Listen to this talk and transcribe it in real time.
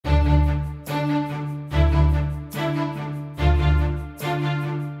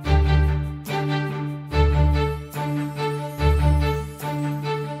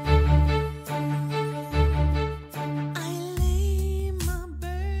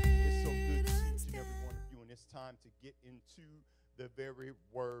get into the very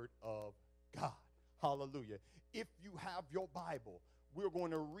word of God. Hallelujah. If you have your Bible, we're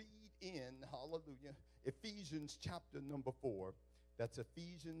going to read in, hallelujah, Ephesians chapter number 4. That's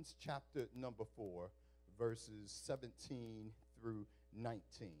Ephesians chapter number 4, verses 17 through 19.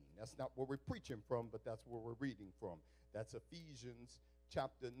 That's not where we're preaching from, but that's where we're reading from. That's Ephesians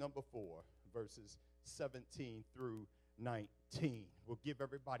chapter number 4, verses 17 through 19. We'll give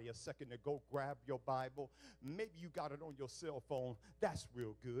everybody a second to go grab your Bible. Maybe you got it on your cell phone. That's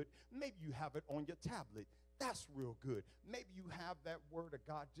real good. Maybe you have it on your tablet. That's real good. Maybe you have that word of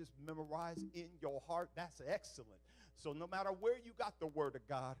God just memorized in your heart. That's excellent. So no matter where you got the word of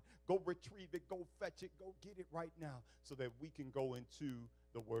God, go retrieve it, go fetch it, go get it right now so that we can go into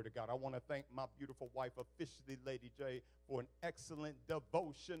the word of God. I want to thank my beautiful wife, officially Lady J, for an excellent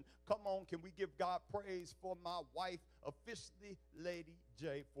devotion. Come on, can we give God praise for my wife, officially Lady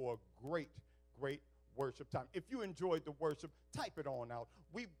J, for a great worship time. If you enjoyed the worship, type it on out.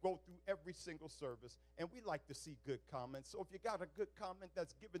 We go through every single service, and we like to see good comments. So if you got a good comment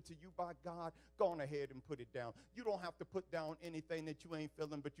that's given to you by God, go on ahead and put it down. You don't have to put down anything that you ain't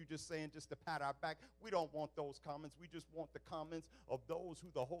feeling, but you just saying just to pat our back. We don't want those comments. We just want the comments of those who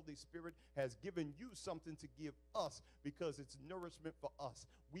the Holy Spirit has given you something to give us, because it's nourishment for us.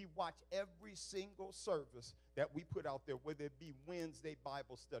 We watch every single service that we put out there, whether it be Wednesday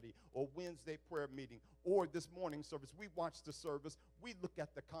Bible study or Wednesday prayer meeting or this morning service. We watch the service. We look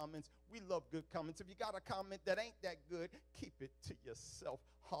at the comments. We love good comments. If you got a comment that ain't that good, keep it to yourself.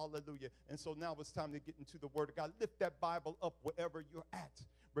 Hallelujah. And so now it's time to get into the word of God. Lift that Bible up wherever you're at.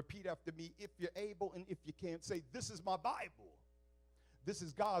 Repeat after me if you're able, and if you can't, say, this is my Bible. This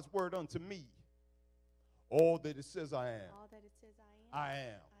is God's word unto me. All that it says I am. All that it says I am. I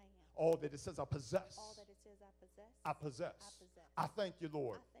am. All that it says I possess. All that it says I possess. I possess. I thank you,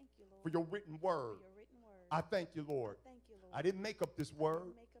 Lord, I thank you, Lord, for your written word. for your written word. I thank you, Lord. Thank you, Lord. I didn't make up this word,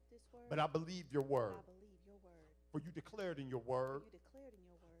 make up this word, but I believe your word. I believe your word. For you declared in your word You declared in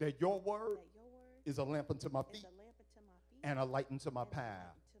your word that your word that your word is a lamp unto my is feet a lamp unto my feet and a light unto my and a light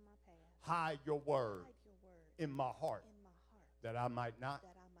path. unto my path. Hide your word Hide your word in my heart in my heart that I might not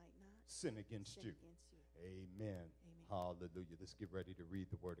that I might not sin against sin you. against you. Amen. Amen. Hallelujah. Let's get ready to read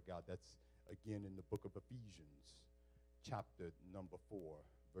the word of God. That's again in the book of Ephesians, chapter number 4,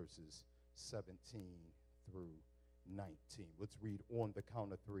 verses 17 through 19. Let's read on the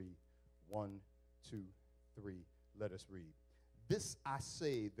count of 3. 1, 2, 3. Let us read. This I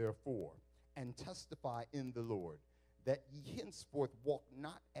say, therefore, and testify in the Lord, that ye henceforth walk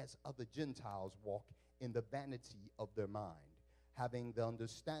not as other Gentiles walk, in the vanity of their mind, having the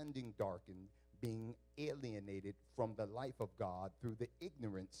understanding darkened, being alienated from the life of God through the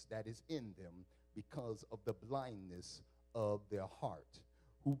ignorance that is in them, because of the blindness of their heart,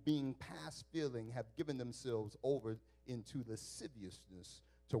 who being past feeling have given themselves over into lasciviousness,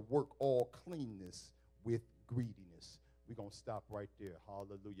 to work all cleanness with greediness. We're going to stop right there.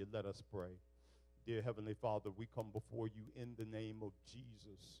 Hallelujah. Let us pray. Dear Heavenly Father, we come before you in the name of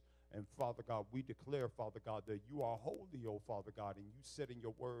Jesus. And Father God, we declare, Father God, that you are holy, oh Father God, and you said in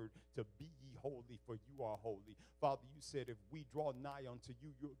your word to be ye holy, for you are holy. Father, you said if we draw nigh unto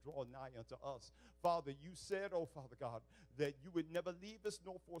you, you'll draw nigh unto us. Father, you said, oh Father God, that you would never leave us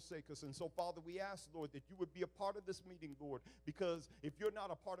nor forsake us. And so, Father, we ask, Lord, that you would be a part of this meeting, Lord, because if you're not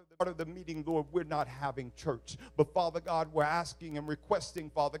a part of the meeting, Lord, we're not having church. But, Father God, we're asking and requesting,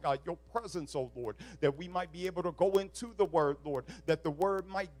 Father God, your presence, oh Lord, that we might be able to go into the word, Lord, that the word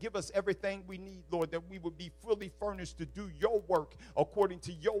might give us everything we need, Lord, that we would be fully furnished to do your work according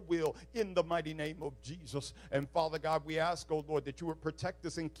to your will in the mighty name of Jesus. And Father God, we ask, oh Lord, that you would protect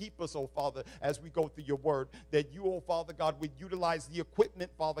us and keep us, oh Father, as we go through your word, that you, oh Father God, would utilize the equipment,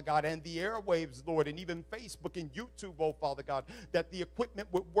 Father God, and the airwaves, Lord, and even Facebook and YouTube, oh Father God, that the equipment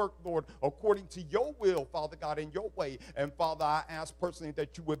would work, Lord, according to your will, Father God, in your way. And Father, I ask personally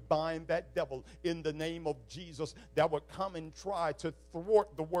that you would bind that devil in the name of Jesus that would come and try to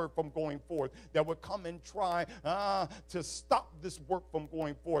thwart the word from going forth, that would come and try to stop this work from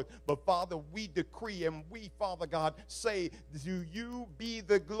going forth. But Father, we decree and we, Father God, say, to you be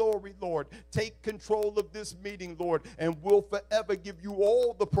the glory, Lord. Take control of this meeting, Lord, and we'll forever give you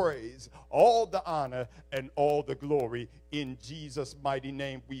all the praise, all the honor, and all the glory. In Jesus' mighty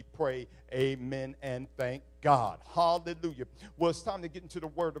name we pray. Amen and thank God. Hallelujah. Well, it's time to get into the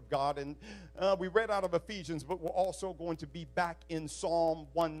Word of God. And we read out of Ephesians, but we're also going to be back in Psalm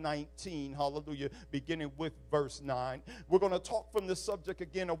 119. Hallelujah. Beginning with verse 9. We're going to talk from the subject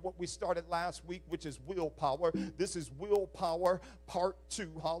again of what we started last week, which is willpower. This is willpower part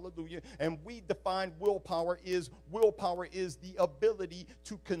 2. Hallelujah. And we define willpower is the ability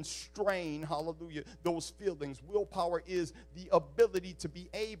to constrain, hallelujah, those feelings. Willpower is the ability to be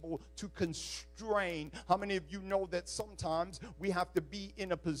able to constrain. How many of you know that sometimes we have to be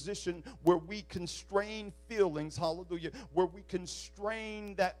in a position where we constrain feelings, hallelujah, where we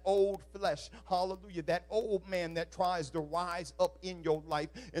constrain that old flesh, hallelujah, that old man that tries to rise up in your life.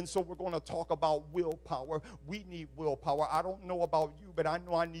 And so we're going to talk about willpower. We need willpower. I don't know about you, but I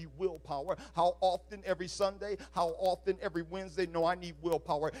know I need willpower. How often every Sunday? How often every Wednesday? No, I need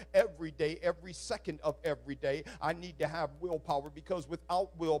willpower every day, every second of every day. I need to have willpower, because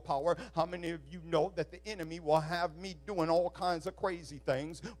without willpower, how many of you know that the enemy will have me doing all kinds of crazy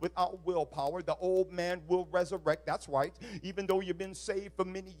things? Without willpower, the old man will resurrect. That's right. Even though you've been saved for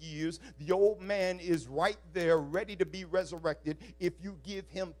many years, the old man is right there ready to be resurrected if you give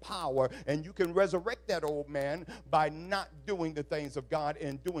him power. And you can resurrect that old man by not doing the things of God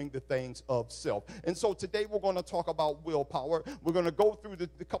and doing the things of self. And so today we're going to talk about willpower. We're going to go through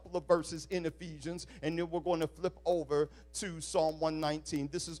the couple of verses in Ephesians, and then we're going to flip over to Psalm 119.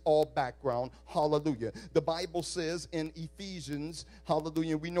 This is all background. Hallelujah. The Bible says in Ephesians,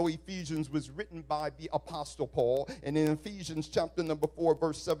 hallelujah, we know Ephesians was written by the Apostle Paul. And in Ephesians chapter number 4,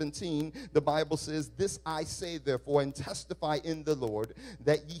 verse 17, the Bible says, "This I say therefore, and testify in the Lord,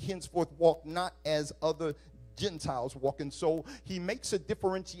 that ye henceforth walk not as other Gentiles walk." And so he makes a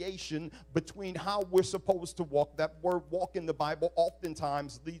differentiation between how we're supposed to walk. That word walk in the Bible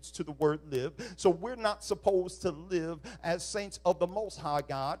oftentimes leads to the word live. So we're not supposed to live as saints of the Most High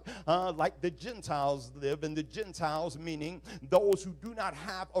God like the Gentiles live. And the Gentiles meaning those who do not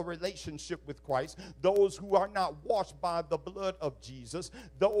have a relationship with Christ, those who are not washed by the blood of Jesus,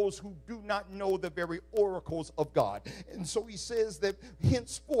 those who do not know the very oracles of God. And so he says that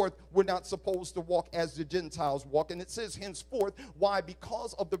henceforth we're not supposed to walk as the Gentiles walk. And it says henceforth. Why?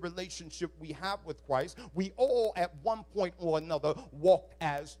 Because of the relationship we have with Christ. We all at one point or another walked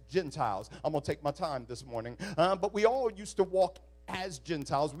as Gentiles. I'm going to take my time this morning. But we all used to walk as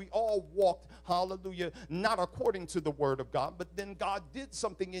Gentiles. We all walked, hallelujah, not according to the word of God, but then God did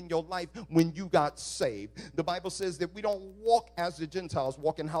something in your life when you got saved. The Bible says that we don't walk as the Gentiles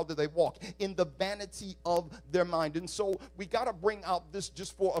walk. And how do they walk? In the vanity of their mind. And so we got to bring out this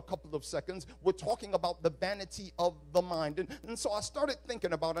just for a couple of seconds. We're talking about the vanity of the mind. And so I started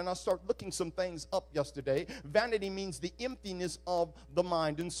thinking about it, and I started looking some things up yesterday. Vanity means the emptiness of the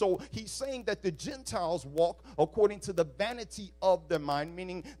mind. And so he's saying that the Gentiles walk according to the vanity of their mind,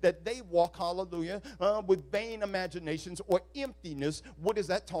 meaning that they walk, hallelujah, with vain imaginations or emptiness. What is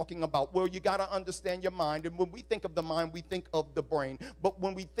that talking about? Well, you got to understand your mind. And when we think of the mind, we think of the brain. But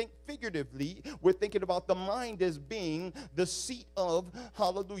when we think figuratively, we're thinking about the mind as being the seat of,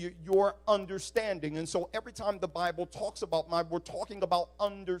 hallelujah, your understanding. And so every time the Bible talks about mind, we're talking about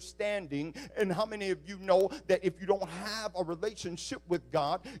understanding. And how many of you know that if you don't have a relationship with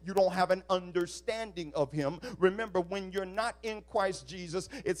God, you don't have an understanding of him? Remember, when you're not in Christ Jesus,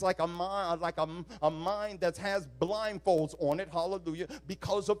 it's like a mind that has blindfolds on it, hallelujah,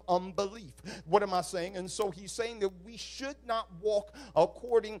 because of unbelief. What am I saying? And so he's saying that we should not walk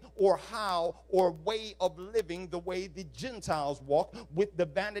according or how or way of living the way the Gentiles walk, with the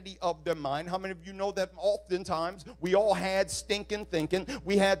vanity of their mind. How many of you know that oftentimes we all had stinking thinking?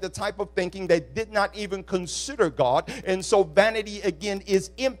 We had the type of thinking that did not even consider God. And so vanity again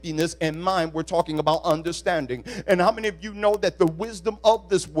is emptiness, and mind, we're talking about understanding. And how many of you know that the wisdom of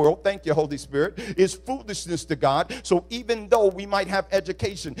this world, thank you, Holy Spirit, is foolishness to God? So even though we might have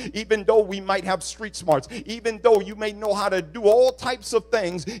education, even though we might have street smarts, even though you may know how to do all types of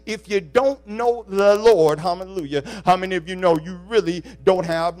things, if you don't know the Lord, hallelujah, how many of you know you really don't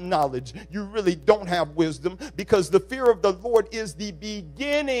have knowledge? You really don't have wisdom, because the fear of the Lord is the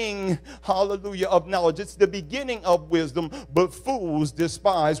beginning, hallelujah, of knowledge. It's the beginning of wisdom, but fools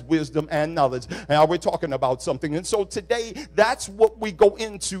despise wisdom and knowledge. Now we're talking about something. And so today, that's what we go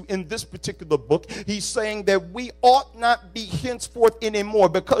into in this particular book. He's saying that we ought not be henceforth anymore,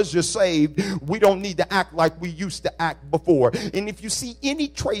 because you're saved. We don't need to act like we used to act before. And if you see any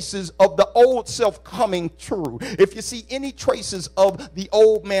traces of the old self coming true, if you see any traces of the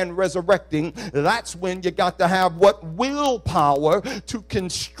old man resurrecting, that's when you got to have what? Willpower to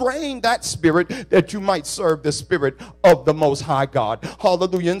constrain that spirit, that you might serve the Spirit of the Most High God.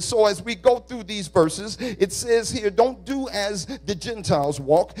 Hallelujah. And so as we go through these verses, it says here, don't do as as the Gentiles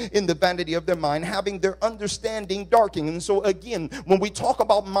walk in the vanity of their mind, having their understanding darkened. And so again, when we talk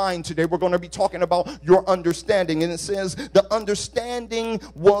about mind today, we're going to be talking about your understanding. And it says the understanding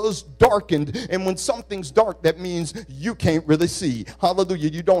was darkened. And when something's dark, that means you can't really see. Hallelujah.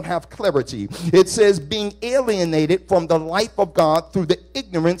 You don't have clarity. It says being alienated from the life of God through the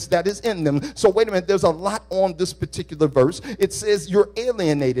ignorance that is in them. So wait a minute, there's a lot on this particular verse. It says you're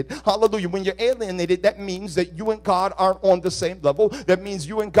alienated. Hallelujah. When you're alienated, that means that you and God aren't on the same level. That means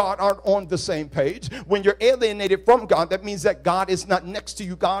you and God aren't on the same page. When you're alienated from God, that means that God is not next to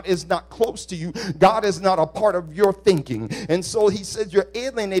you. God is not close to you. God is not a part of your thinking. And so he says you're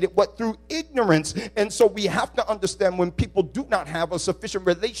alienated, what? Through ignorance. And so we have to understand when people do not have a sufficient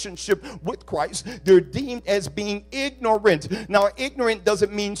relationship with Christ, they're deemed as being ignorant. Now, ignorant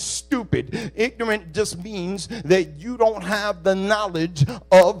doesn't mean stupid. Ignorant just means that you don't have the knowledge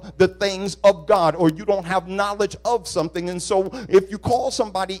of the things of God, or you don't have knowledge of something. And so if you call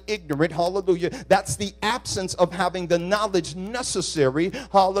somebody ignorant, hallelujah, that's the absence of having the knowledge necessary,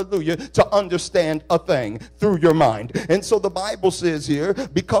 hallelujah, to understand a thing through your mind. And so the Bible says here,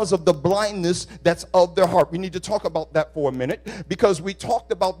 because of the blindness that's of their heart. We need to talk about that for a minute, because we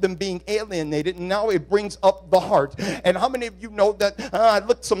talked about them being alienated, and now it brings up the heart. And how many of you know that I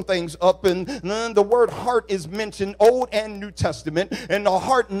looked some things up, and the word heart is mentioned Old and New Testament, and the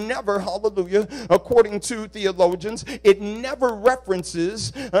heart never, hallelujah, according to theologians, it never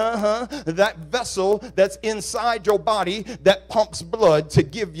references that vessel that's inside your body that pumps blood to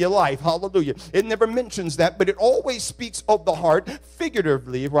give you life. Hallelujah. It never mentions that, but it always speaks of the heart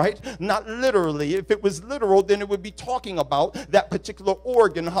figuratively, right? Not literally. If it was literal, then it would be talking about that particular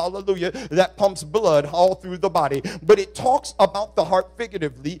organ, hallelujah, that pumps blood all through the body. But it talks about the heart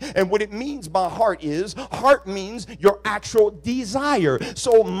figuratively, and what it means by heart means your actual desire.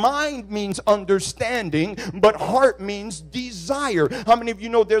 So mind means understanding, but heart means desire. How many of you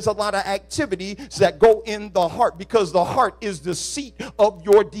know there's a lot of activities that go in the heart, because the heart is the seat of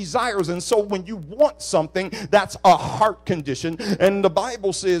your desires? And so when you want something, that's a heart condition. And the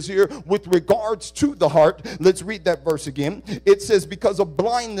Bible says here, with regards to the heart, let's read that verse again. It says because of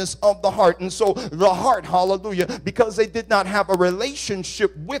blindness of the heart. And so the heart, hallelujah, because they did not have a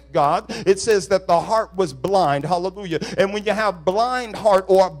relationship with God, it says that the heart was blind. Hallelujah. And when you have blind heart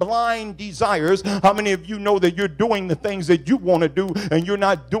or blind desires, how many of you know that you're doing the things that you want to do, and you're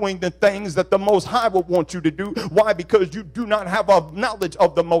not doing the things that the Most High would want you to do? Why? Because you do not have a knowledge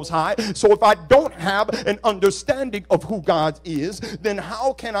of the Most High. So if I don't have an understanding of who God is, then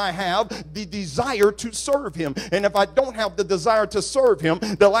how can I have the desire to serve him? And if I don't have the desire to serve him,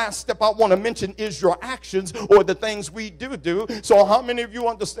 the last step I want to mention is your actions, or the things we do. So how many of you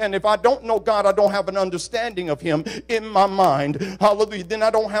understand, if I don't know God, I don't have an understanding of him in my mind, hallelujah, then I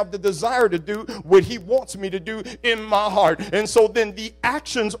don't have the desire to do what he wants me to do in my heart. And so then the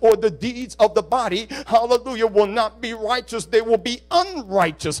actions or the deeds of the body, hallelujah, will not be righteous. They will be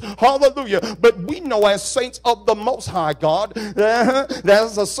unrighteous. Hallelujah. But we know as saints of the Most High God,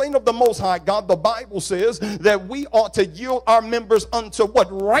 as a saint of the Most High God, the Bible says that we ought to yield our members unto what?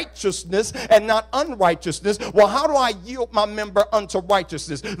 Righteousness, and not unrighteousness. Well, how do I yield my member unto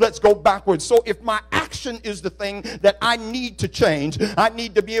righteousness? Let's go backwards. So if my action is the thing that I need to change, I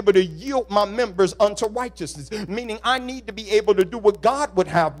need to be able to yield my members unto righteousness, meaning I need to be able to do what God would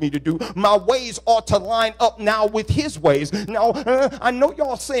have me to do. My ways ought to line up now with his ways. Now, I know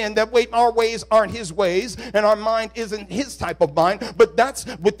y'all saying that, wait, our ways aren't his ways, and our mind isn't his type of mind, but that's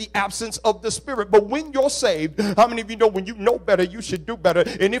with the absence of the Spirit. But when you're saved, how many of you know when you know better, you should do better?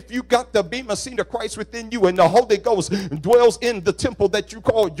 And if you got the bema seat of Christ within you, and the Holy Ghost dwells in the temple that you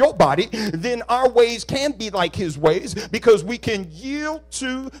call your body, then our ways can be like his ways, because we can yield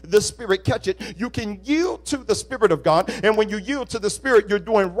to the Spirit. Catch it. You can yield to the Spirit of God, and when you yield to the Spirit, you're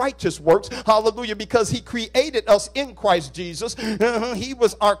doing righteous works. Hallelujah. Because he created us in Christ Jesus. He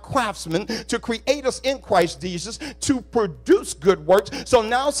was our craftsman to create us in Christ Jesus to produce good works. So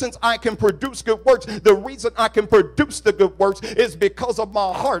now, since I can produce good works, the reason I can produce the good works is because of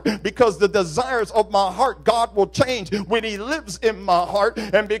my heart, because the desires of my heart, God will change when he lives in my heart.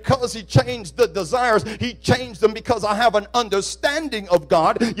 And because he changed the desires, he changed them because I have an understanding of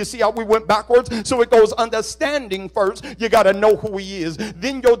God. You see how we went backwards? So it goes understanding first. You got to know who he is.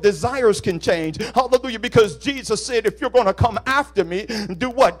 Then your desires can change. Hallelujah. Because Jesus said, if you're going to come after me, do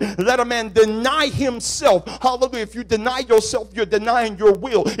what? Let a man deny himself. Hallelujah. If you deny yourself, you're denying your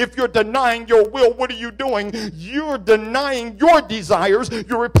will. If you're denying your will, what are you doing? You're denying your desires.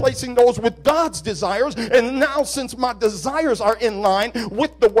 You're replacing those with God's desires. And now, since my desires are in line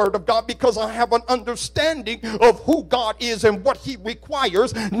with the word of God, because I have an understanding of who God is and what he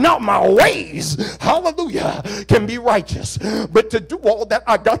requires, now my ways, hallelujah, can be righteous. But to do all that,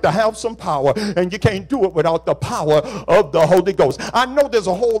 I got to have some power, and you can't do it without the power of the Holy Ghost. I know there's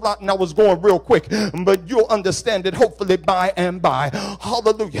a whole lot, and I was going real quick, but you'll understand it hopefully by and by.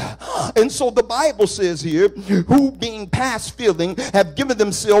 Hallelujah. And so the Bible says here, who being past feeling have given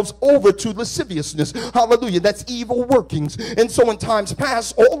themselves over to lasciviousness. Hallelujah. That's evil workings. And so in times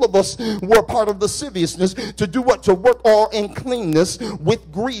past, all of us were part of lasciviousness to do what? To work all uncleanness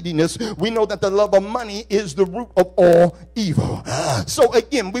with greediness. We know that the love of money is the root of all evil. So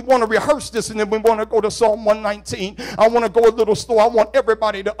again, we want to rehearse this, and then we want to go to Psalm 119. I want to go a little slow. I want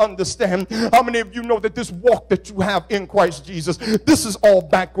everybody to understand. How many of you know that this walk that you have in Christ Jesus, this is all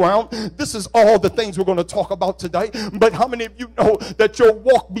background. This is all the things we're going to talk about today. But how many of you know that your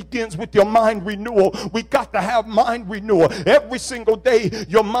walk begins with your mind renewal? We got to have mind renewal. Every single day,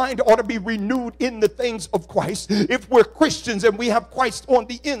 your mind ought to be renewed in the things of Christ. If we're Christians and we have Christ on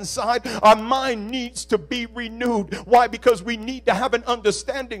the inside, our mind needs to be renewed. Why? Because we need to have an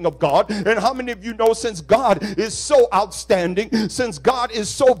understanding of God. And how many of you know, since God is so outstanding, since God is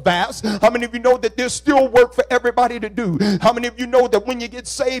so vast, how many of you know that there's still work for everybody to do? How many of you know that when you get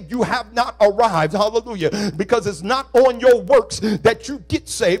saved, you have not arrived? Hallelujah. Because it's not on your works that you get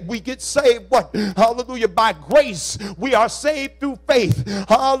saved. We get saved what? Hallelujah. By grace. We are saved through faith.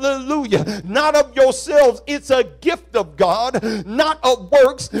 Hallelujah. Not of yourselves. It's a gift of God, not of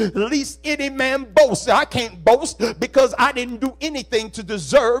works, lest any man boast. I can't boast because I didn't do anything to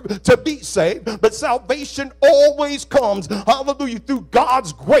deserve to be saved. But salvation always comes, hallelujah, through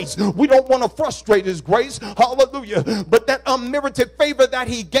God's grace. We don't want to frustrate his grace, hallelujah. But that unmerited favor that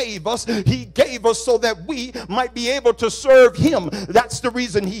he gave us so that we might be able to serve him. That's the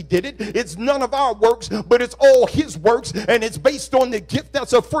reason he did it. It's none of our works, but it's all his works, and it's based on the gift.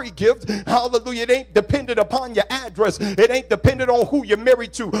 That's a free gift, hallelujah. It ain't dependent upon your address. It ain't dependent on who you're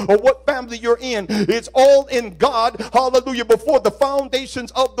married to or what family you're in. It's all in God, hallelujah, before the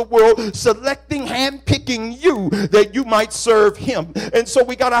foundations of the world, selecting, handpicking you that you might serve him. And so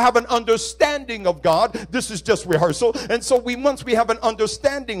we got to have an understanding of God. This is just rehearsal. And so once we have an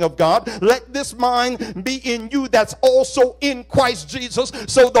understanding of God, let this mind be in you that's also in Christ Jesus.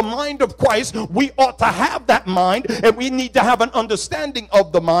 So the mind of Christ, we ought to have that mind, and we need to have an understanding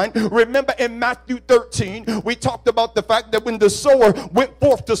of the mind. Remember in Matthew 13, we talked about the fact that when the sower went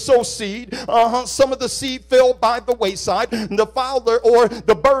forth to sow seed, some of the seed fell by the wayside. The fowler or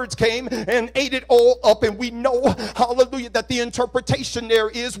the birds came and ate it all up. And we know, hallelujah, that the interpretation there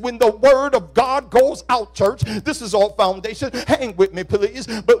is when the word of God goes out, church. This is all foundation. Hang with me, please.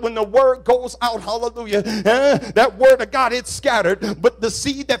 But when the word goes out, hallelujah, that word of God, it's scattered. But the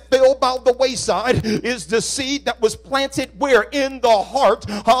seed that fell by the wayside is the seed that was planted where? In the heart.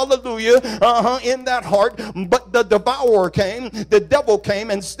 Hallelujah. In that heart. But the devourer came, the devil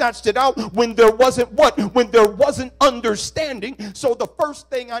came and snatched it out when there wasn't what? When there wasn't understanding. So the first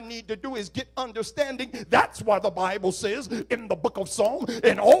thing I need to do is get understanding. That's why the Bible says in the book of Psalm,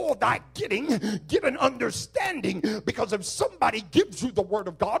 in all thy getting, get an understanding. Because if somebody gives you the word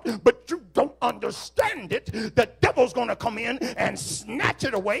of God, but you don't understand it, the devil's going to come in and snatch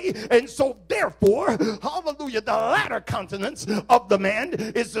it away. And so therefore, hallelujah, the latter countenance of the man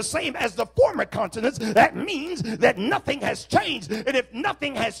is the same as the former countenance. That means that nothing has changed. And if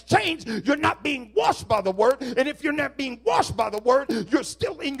nothing has changed, you're not being washed by the word. And if you're not being washed by the word, you're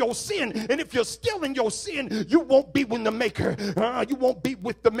still in your sin. And if you're still in your sin, you won't be with the maker. You won't be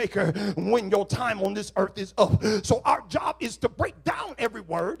with the maker when your time on this earth is up. So our job is to break down every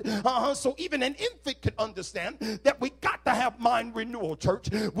word. So even an infant can understand that we got to have mind renewal, church.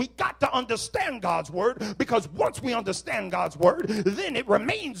 We got to understand God's word, because once we understand God's word, then it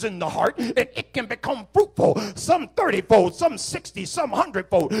remains in the heart and it can become fruitful. Some 30-fold, some 60, some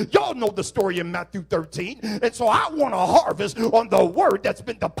 100-fold. Y'all know the story in Matthew 13. And so I want a harvest on the word that's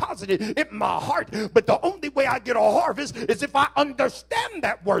been deposited in my heart. But the only way I get a harvest is if I understand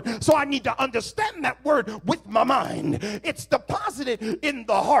that word. So I need to understand that word with my mind. It's deposited in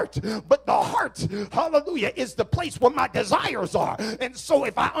the heart. But the heart, hallelujah, is the place where my desires are. And so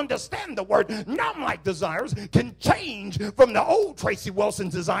if I understand the word, now my desires can change from the old Tracy Wilson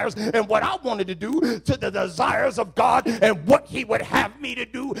desires and what I wanted to do to the desires of God and what he would have me to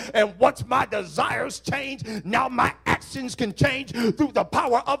do. And once my desires change, now my actions can change through the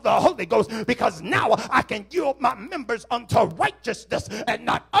power of the Holy Ghost, because now I can yield my members unto righteousness and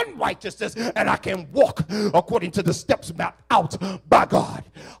not unrighteousness, and I can walk according to the steps mapped out by God.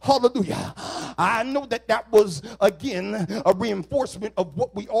 Hallelujah. I know that that was, again, a reinforcement of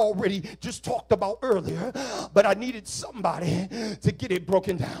what we already just talked about earlier, but I needed somebody to get it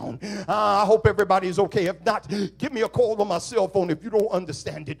broken down. I hope everybody is okay. If not, give me a call on my cell phone if you don't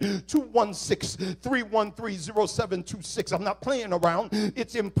understand it. 216-313-0726. I'm not playing around.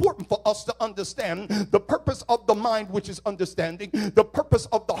 It's important for us to understand the purpose of the mind, which is understanding, the purpose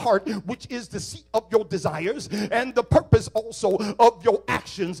of the heart, which is the seat of your desires, and the purpose also of your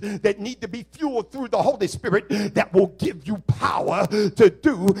actions that need to be fueled through the Holy Spirit that will give you power to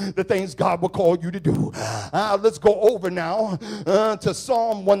do the things God will call you to do. Let's go over now to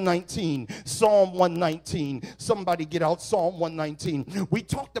Psalm 119. Psalm 119. Somebody get out Psalm 119. We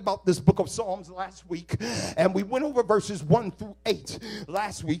talked about this book of Psalms last week, and we went over verses 1 through 8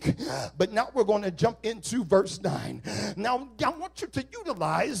 last week, but now we're going to jump into verse 9. Now, I want you to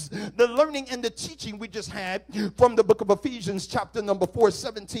utilize the learning and the teaching we just had from the book of Ephesians, chapter number 4,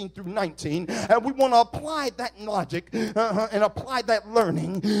 17 through 19, and we want to apply that logic and apply that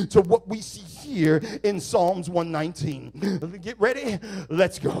learning to what we see here in Psalms 119. Get ready?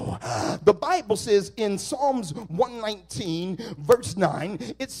 Let's go. The Bible says in Psalms 119, verse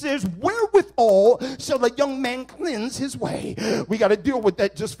 9, it says, wherewithal shall a young man cleanse his way? We got to deal with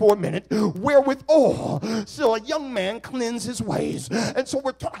that just for a minute. Wherewithal shall a young man cleanse his ways? And so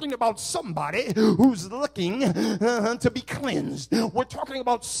we're talking about somebody who's looking to be cleansed. We're talking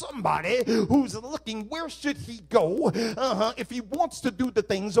about somebody who's looking, where should he go if he wants to do the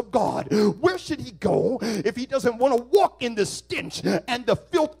things of God? Where should he go if he doesn't want to walk in the stench and the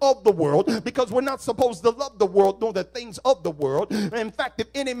filth of the world? Because we're not supposed to love the world nor the things of the world. In fact, if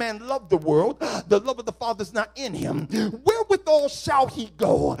any man love the world, the love of the Father is not in him. Wherewithal shall he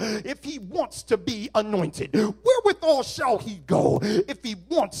go if he wants to be anointed? Wherewithal shall he go if he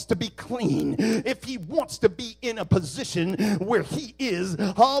wants to be clean? If he wants to be in a position where he is,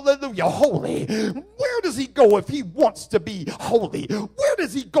 hallelujah, holy? Where does he go if he wants to be holy? Where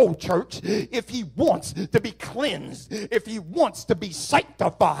does he go, church, if he wants to be cleansed? If he wants to be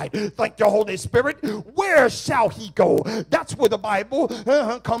sanctified? Thank you, Holy Spirit. Where shall he go? That's where the Bible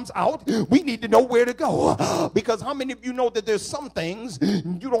comes out. We need to know where to go, because how many of you know that there's some things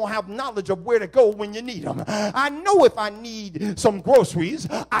you don't have knowledge of where to go when you need them? I know if I need some groceries,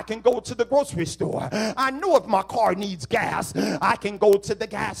 I can go to the grocery store. I know if my car needs gas, I can go to the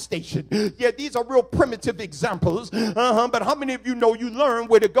gas station. Yeah, these are real primitive examples, but how many of you know you learn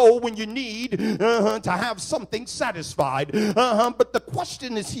where to go when you need to have something satisfied? But the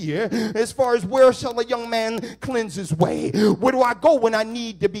question is here, as far as where shall a young man cleanse his way? Where do I go when I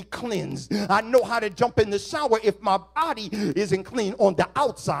need to be cleansed? I know how to jump in the shower if my body isn't clean on the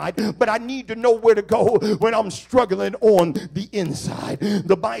outside, but I need to know where to go when I'm struggling on the inside.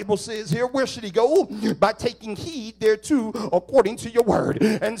 The Bible says here, where should he go? By taking heed thereto according to your word.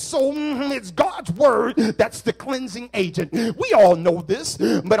 And so it's God's word that's the cleansing agent. We all know this,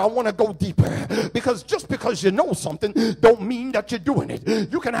 but I want to go deeper, because just because you know something don't mean that you're doing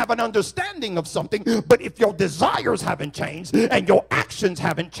it. You can have an understanding of something, but if your desires haven't changed and your actions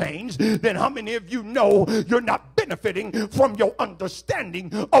haven't changed, then how many of you know you're not benefiting from your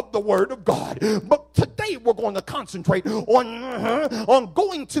understanding of the word of God? But today we're going to concentrate on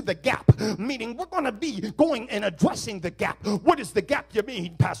going to the gap, meaning we're going to be going and addressing the gap. What is the gap you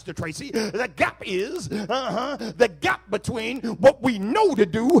mean, Pastor Tracy? The gap is the gap between what we know to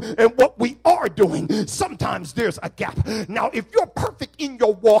do and what we are doing. Sometimes there's a gap. Now, if you're perfect in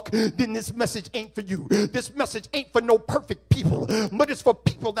your walk, then this message ain't for you. This message ain't for no perfect people, but it's for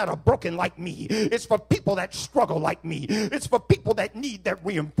people that are broken like me. It's for people that struggle like me. It's for people that need that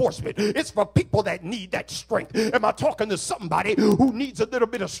reinforcement. It's for people that need that strength. Am I talking to somebody who needs a little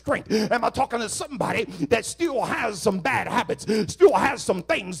bit of strength? Am I talking to somebody that still has some bad habits, still has some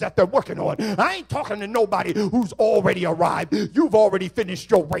things that they're working on? I ain't talking to nobody who's already arrived. You've already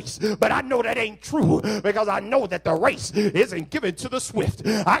finished your race. But I know that ain't true, because I know that the race isn't given to the swift.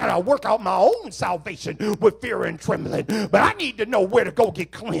 I gotta work out my own salvation with fear and trembling. But I need to know where to go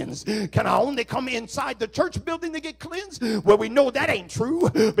get cleansed. Can I only come inside the church building to get cleansed? Well, we know that ain't true,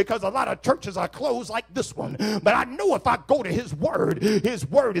 because a lot of churches are closed like this one. But I know if I go to his word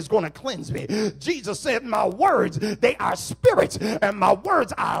is going to cleanse me. Jesus said, my words, they are spirit, and my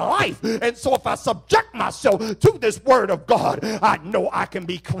words are life. And so if I subject myself to this word of God, I know I can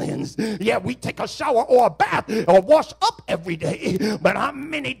be cleansed. Yeah, we take a shower or a bath or wash up every day, but how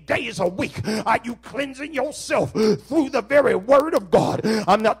many days a week are you cleansing yourself through the very word of God?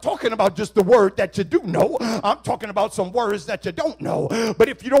 I'm not talking about just the word that you do know. I'm talking about some words that you don't know. But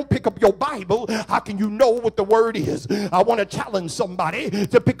if you don't pick up your Bible, how can you know what the word is? I want to challenge somebody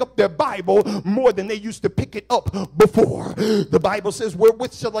to pick up their Bible more than they used to pick it up before. The Bible says,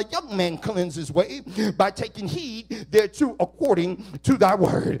 wherewith shall a young man cleanse his way? By taking heed thereto according to thy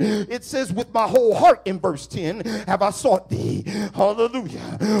word. It says, with my whole heart in verse 10 have I sought thee.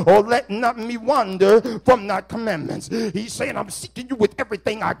 Hallelujah. Oh, let not me wander from thy commandments. He's saying, I'm seeking you with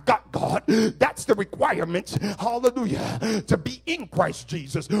everything I got, God. That's the requirement, hallelujah, to be in Christ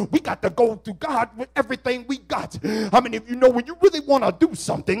Jesus. We got to go to God with everything we got. How many of you know when you really want to do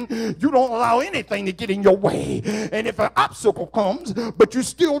something, you don't allow anything to get in your way? And if an obstacle comes, but you're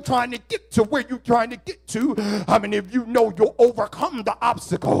still trying to get to where you're trying to get to, how many of you know you'll overcome the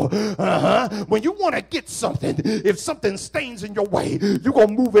obstacle? When you want to get something, if something stands in your way, you're going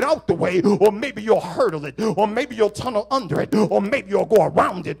to move it out the way, or maybe you'll hurdle it, or maybe you'll tunnel under it, or maybe you'll go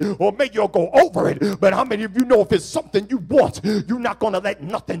around it, or maybe you'll go over it. But how many of you know if it's something you want, you're not going to let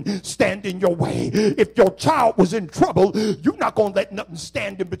nothing stand in your way? If your child was in trouble, you're not going to let nothing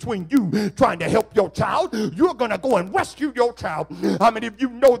stand in between you trying to help your child. You're going to go and rescue your child. How many of you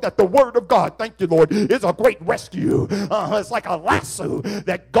know that the word of God, thank you, Lord, is a great rescue? It's like a lasso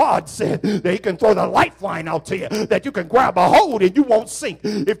that God said that he can throw the lifeline out to you, that you can grab a hold and you won't sink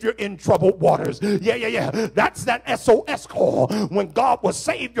if you're in troubled waters. Yeah. That's that SOS call. When God will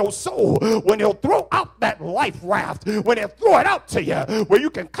save your soul, when he'll throw out that life raft, when he'll throw it out to you, where you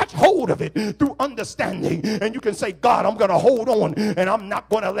can catch hold of it through understanding, and you can say, God, I'm going to hold on, and I'm not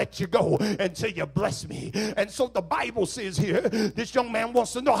going to let you go until you bless me. And so the Bible says here, this young man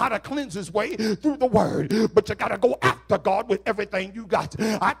wants to know how to cleanse his way through the word, but you got to go after God with everything you got.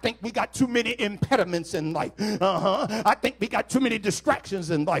 I think we got too many impediments in life. I think we got too many distractions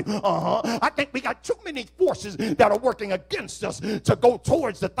in life. I think we got too many forces that are working against us to go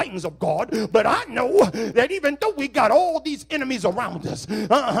towards the things of God. But I know that even though we got all these enemies around us,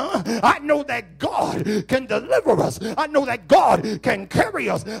 I know that God can deliver us. I know that God can carry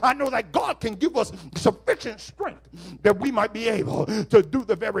us. I know that God can give us sufficient strength that we might be able to do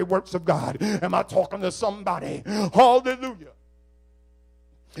the very works of God. Am I talking to somebody? Hallelujah.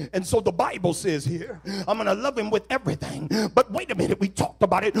 And so the Bible says here, I'm going to love him with everything. But wait a minute, we talked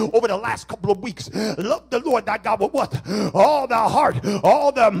about it over the last couple of weeks. Love the Lord thy God with what? All thy heart,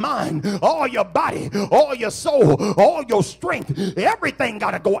 all thy mind, all your body, all your soul, all your strength. Everything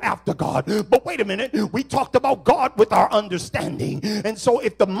got to go after God. But wait a minute, we talked about God with our understanding. And so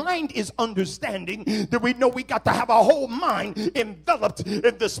if the mind is understanding, then we know we got to have our whole mind enveloped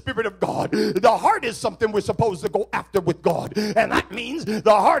in the Spirit of God. The heart is something we're supposed to go after with God. And that means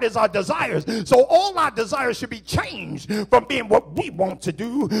the heart is our desires. So all our desires should be changed from being what we want to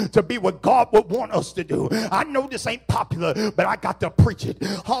do to be what God would want us to do. I know this ain't popular, but I got to preach it.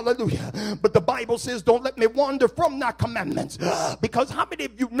 Hallelujah. But the Bible says, don't let me wander from thy commandments. Because how many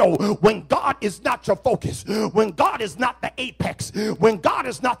of you know when God is not your focus, when God is not the apex, when God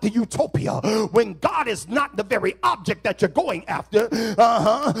is not the utopia, when God is not the very object that you're going after,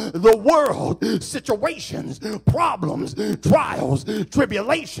 the world, situations, problems, trials,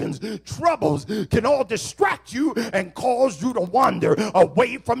 tribulations, troubles can all distract you and cause you to wander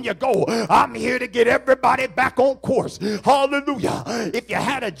away from your goal. I'm here to get everybody back on course. Hallelujah. If you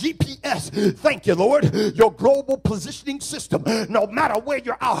had a GPS, thank you, Lord, your global positioning system, no matter where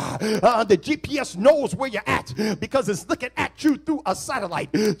you are, the GPS knows where you're at because it's looking at you through a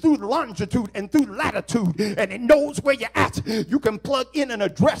satellite, through longitude and through latitude, and it knows where you're at. You can plug in an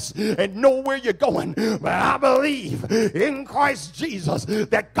address and know where you're going. But I believe in Christ Jesus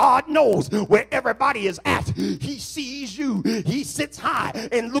that God knows where everybody is at. He sees you. He sits high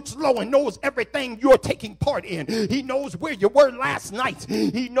and looks low and knows everything you're taking part in. He knows where you were last night.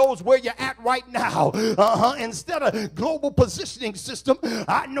 He knows where you're at right now. Instead of global positioning system,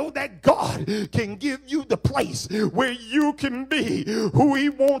 I know that God can give you the place where you can be who he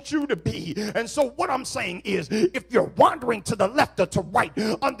wants you to be. And so what I'm saying is, if you're wandering to the left or to right,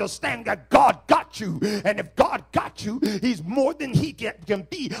 understand that God got you. And if God got you, he's more than he can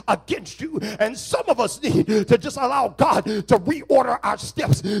be against you. And some of us need to just allow God to reorder our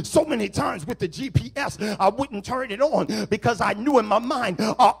steps. So many times with the GPS, I wouldn't turn it on because I knew in my mind,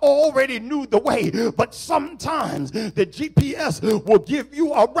 I already knew the way. But sometimes the GPS will give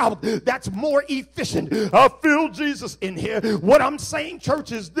you a route that's more efficient. I feel Jesus in here. What I'm saying,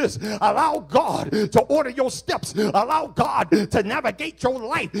 church, is this: allow God to order your steps. Allow God to navigate your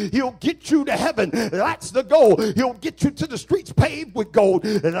life. He'll get you to heaven heaven. That's the goal. He'll get you to the streets paved with gold.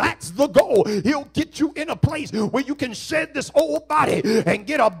 That's the goal. He'll get you in a place where you can shed this old body and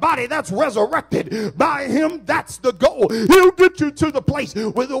get a body that's resurrected by him. That's the goal. He'll get you to the place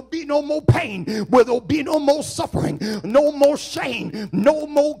where there'll be no more pain, where there'll be no more suffering, no more shame, no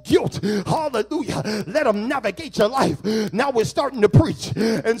more guilt. Hallelujah. Let him navigate your life. Now we're starting to preach.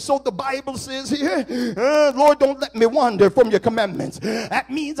 And so the Bible says here, Lord, don't let me wander from your commandments. That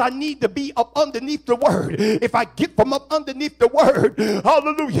means I need to be up underneath the word. If I get from up underneath the word,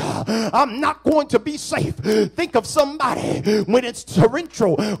 hallelujah, I'm not going to be safe. Think of somebody when it's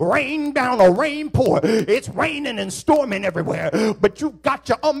torrential, rain down or rain pour. It's raining and storming everywhere, but you got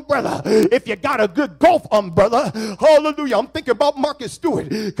your umbrella. If you got a good golf umbrella, hallelujah. I'm thinking about Marcus Stewart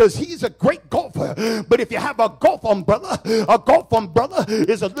because he's a great golfer. But if you have a golf umbrella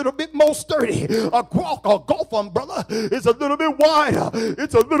is a little bit more sturdy. A golf umbrella is a little bit wider.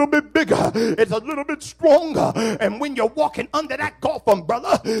 It's a little bit bigger. It's a little bit stronger. And when you're walking under that golf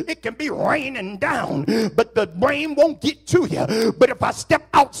umbrella, it can be raining down, but the rain won't get to you. But if I step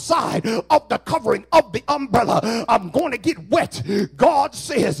outside of the covering of the umbrella, I'm going to get wet. God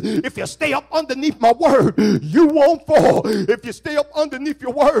says, if you stay up underneath my word, you won't fall. If you stay up underneath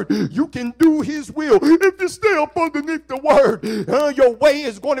your word, you can do his will. If you stay up underneath the word, your way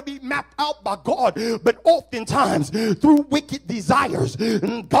is going to be mapped out by God. But oftentimes, through wicked desires,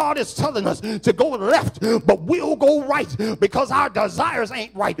 God is telling us to go left, but we'll go right because our desires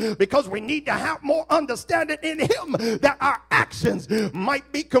ain't right, because we need to have more understanding in him that our actions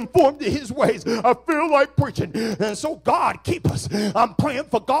might be conformed to his ways. I feel like preaching. And so God keep us. I'm praying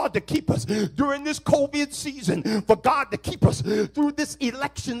for God to keep us during this COVID season, for God to keep us through this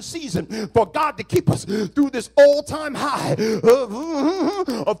election season, for God to keep us through this all-time high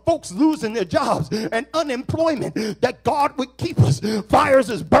of folks losing their jobs and unemployment, that God would keep us. Fires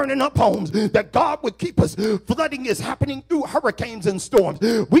is burning up homes, that God would keep us. Flooding is happening through hurricanes and storms.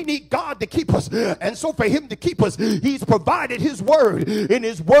 We need God to keep us. And so for him to keep us, he's provided his word. And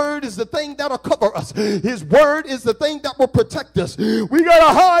his word is the thing that'll cover us. His word is the thing that will protect us. We got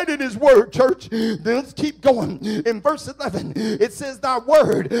to hide in his word, church. Then let's keep going. In verse 11, it says, thy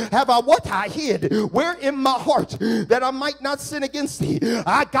word have I what I hid, where in my heart, that I might not sin against thee.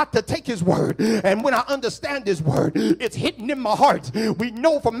 I got to take his word. And when I understand his word, it's hidden in my heart. We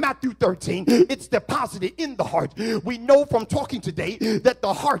know from Matthew 13, it's deposited in the heart. We know from talking today that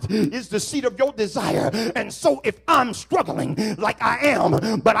the heart is the seat of your desire. And so if I'm struggling like I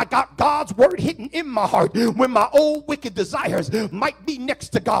am, but I got God's word hidden in my heart, when my old wicked desires might be next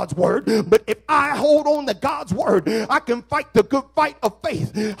to God's word, but if I hold on to God's word, I can fight the good fight of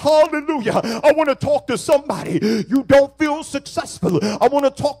faith. Hallelujah. I want to talk to somebody. You don't feel successful. I want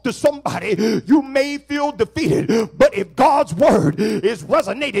to talk to somebody. You may feel defeated, but if God's word is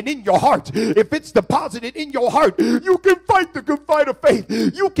resonating in your heart, if it's deposited in your heart, you can fight the good fight of faith.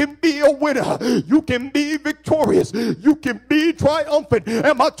 You can be a winner. You can be victorious. You can be triumphant.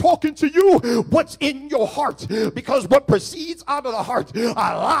 Am I talking to you? What's in your heart? Because what proceeds out of the heart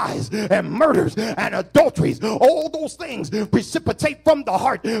are lies and murders and adulteries. All those things precipitate from the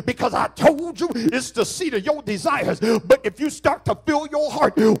heart, because I told you it's the seat of your desires. But if you start to fill your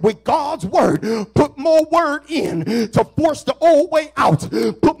heart with God's word, put more word in to force the old way out.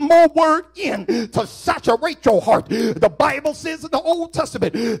 Put more word in to saturate your heart. The Bible says in the Old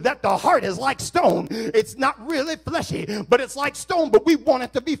Testament that the heart is like stone. It's not really fleshy, but it's like stone, but we want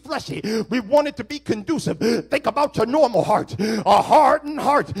it to be fleshy. We want it to be conducive. Think about your normal heart. A hardened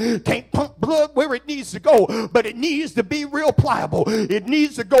heart can't pump blood where it needs to go, but it needs to be real pliable. It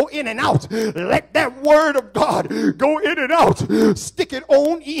needs to go in and out. Let that word of God go in and out. Stick it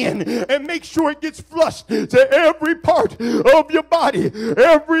on in and make sure it gets flushed to every part of your body,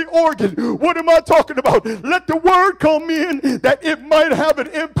 every organ. What am I talking about? Let the word come in that it might have an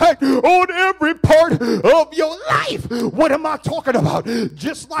impact on every part of your life. What am I talking about?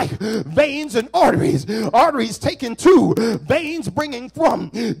 Just like veins and arteries. Arteries taken to veins bringing from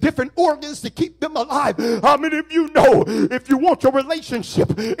different organs to keep them alive. How many of you know if you want your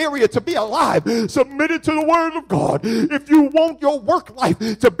relationship area to be alive, submit it to the word of God. If you want your work life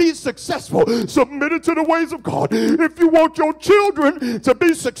to be successful, submit it to the ways of God. If you want your children to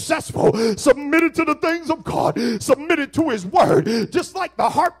be successful, submit it to the things of God. Submit it to his word. Just like the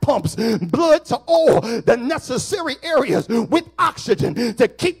heart pumps blood to all the necessary areas with oxygen to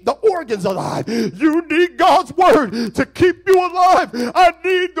keep the organs alive, you need God's word to keep you alive. I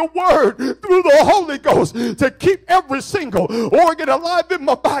need the word through the Holy Ghost to keep every single organ alive in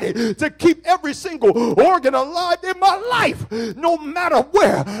my body, to keep every single organ alive in my life, no matter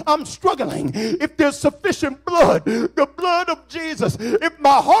where I'm struggling. If there's sufficient blood, the blood of Jesus, if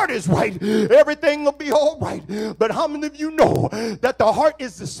my heart is right, everything will be all right. But how many of you know that the heart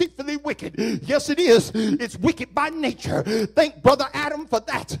is deceitfully wicked? Yes, it is. It's wicked by nature. Thank Brother Adam for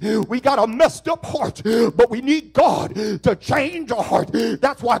that. We got a messed up heart, but we need God to change our heart.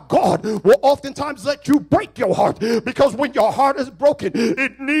 That's why God will oftentimes let you break your heart, because when your heart is broken,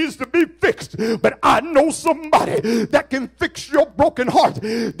 it needs to be fixed. But I know somebody that can fix your broken heart.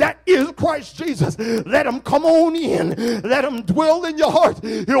 That is Christ Jesus. Let him come on in. Let him dwell in your heart.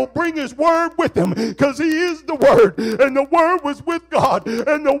 He'll bring his word with him, because he is the word, and the word was with God,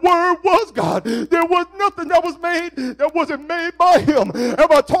 and the word was God. There was nothing that was made that wasn't made by him.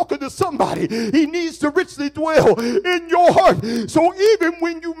 Am I talking to somebody? He needs to richly dwell in your heart. So even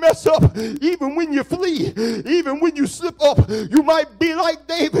when you mess up, even when you flee, even when you slip up, you might be like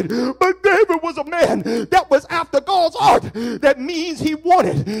David. But David was a man that was after God's heart. That means he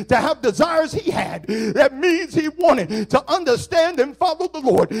wanted to have desires he had. That means he wanted to understand and follow the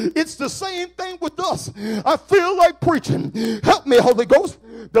Lord. It's the same thing with us. I feel like preaching. Help me, Holy Ghost.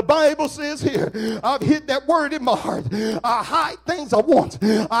 The Bible says here, I've hid that word in my heart. I hide things I want.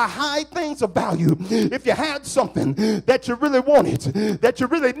 I hide things of value. If you had something that you really wanted, that you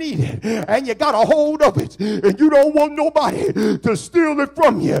really needed, and you got a hold of it, and you don't want nobody to steal it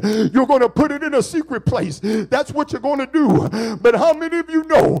from you, you're going to put it in a secret place. That's what you're going to do. But how many of you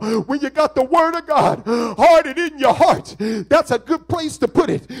know when you got the word of God hiding in your heart, that's a good place to put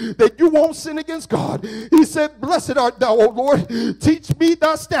it, that you won't sin against God. He said, blessed art thou, O Lord, teach me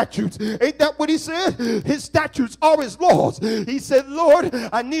thy statutes. Ain't that what he said? His statutes are his laws. He said, Lord,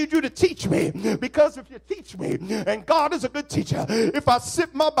 I need you to teach me, because if you teach me, and God is a good teacher, if I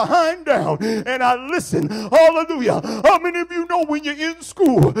sit my behind down and I listen, hallelujah. How many of you know when you're in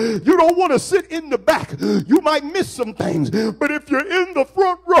school, you don't want to sit in the back? You might miss some things, but if you're in the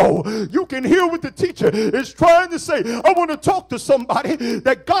front row, you can hear what the teacher is trying to say. I want to talk to somebody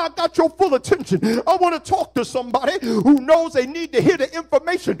that God got your full attention. I want to talk to somebody who knows they need to hear the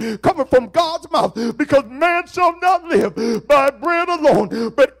information coming from God's mouth, because man shall not live by bread alone,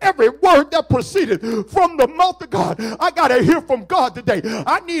 but every word that proceeded from the mouth of God. I got to hear from God today.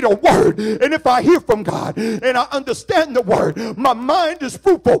 I need a word, and if I hear from God and I understand the word, my mind is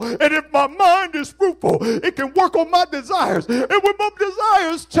fruitful, and if my mind is fruitful, it can work on my desires, and when my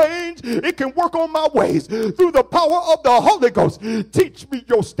desires change, it can work on my ways through the power of the Holy Ghost. Teach me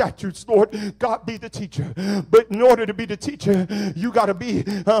your statutes, Lord. God be the teacher, but in order to be the teacher, you got to be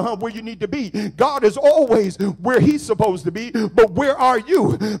where you need to be. God is always where he's supposed to be, but where are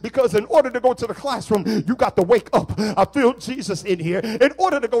you? Because in order to go to the classroom, you got to wake up. I feel Jesus in here. In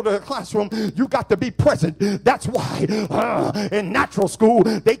order to go to the classroom, you got to be present. That's why in natural school,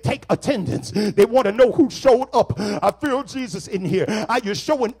 they take attendance. They want to know who showed up. I feel Jesus in here. Are you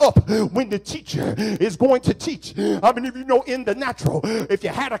showing up when the teacher is going to teach? How many of you know in the natural, if you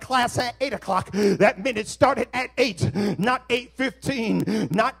had a class at 8 o'clock, that meant it started at 8, not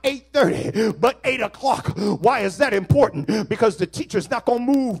 8:15, not 8:30, but 8 o'clock. Why is that important? Because the teacher's not going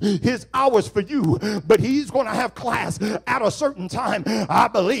to move his hours for you, but he's going to have class at a certain time. I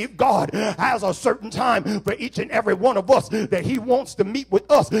believe God has a certain time for each and every one of us, that he wants to meet with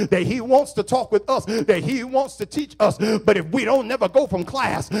us, that he wants to talk with us, that he wants to teach us. But if we don't never go from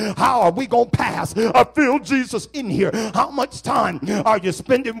class, how are we going to pass? I feel Jesus in here. How much time are you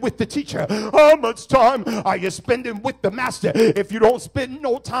spending with the teacher? How much time are you spending with the master? If you don't spend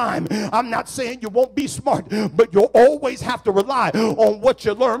no time, I'm not saying you won't be smart, but you'll always have to rely on what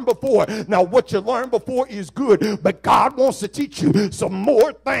you learned before. Now, what you learned before is good, but God wants to teach you some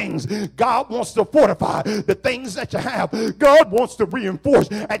more things. God wants to fortify the things that you have. God wants to reinforce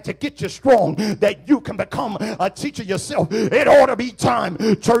and to get you strong, that you can become a teacher yourself. It ought to be time,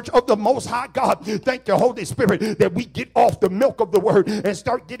 Church of the Most High God. Thank you, Holy Spirit, that we get off the milk of the word and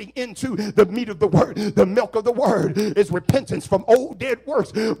start getting into the meat of the word. The milk of the word is repentance from old dead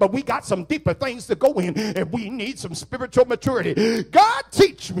works, but we got some deeper things to go in, and we need some spiritual maturity. God,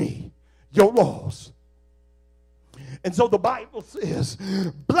 teach me your laws. And so the Bible says,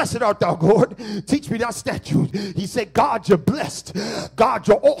 blessed art thou, Lord, teach me thy statutes. He said, God, you're blessed. God,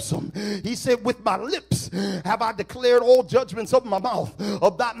 you're awesome. He said, with my lips have I declared all judgments of my mouth,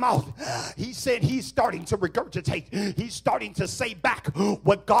 of thy mouth. He said he's starting to regurgitate. He's starting to say back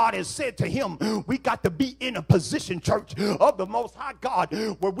what God has said to him. We got to be in a position, church, of the Most High God,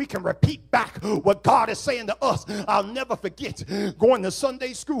 where we can repeat back what God is saying to us. I'll never forget going to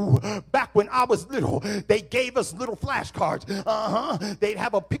Sunday school back when I was little. They gave us little flashcards. They'd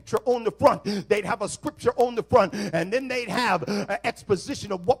have a picture on the front. They'd have a scripture on the front. And then they'd have an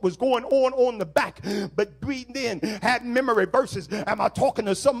exposition of what was going on the back. But we then had memory verses. Am I talking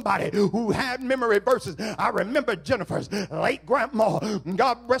to somebody who had memory verses? I remember Jennifer's late grandma.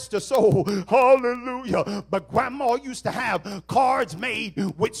 God rest her soul. Hallelujah. But grandma used to have cards made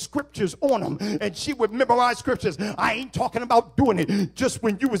with scriptures on them. And she would memorize scriptures. I ain't talking about doing it just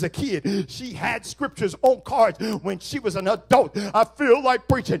when you was a kid. She had scriptures on cards when she was an adult. I feel like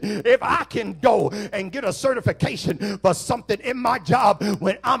preaching. If I can go and get a certification for something in my job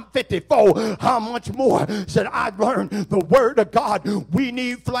when I'm 54, how much more should I learn the word of God? We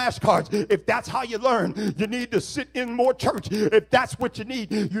need flashcards. If that's how you learn, you need to sit in more church. If that's what you need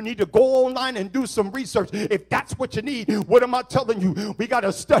to go online and do some research. If that's what you need, what am I telling you? We got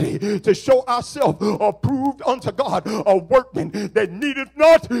to study to show ourselves approved unto God, a workman that needeth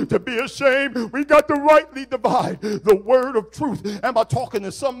not to be ashamed. We got to rightly divide the word of truth. Am I talking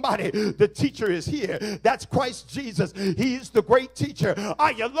to somebody? The teacher is here. That's Christ Jesus. He's the great teacher.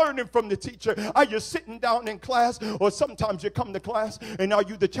 Are you learning from the teacher? Are you sitting down in class? Or sometimes you come to class and are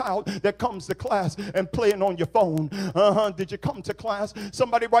you the child that comes to class and playing on your phone? Did you come to class?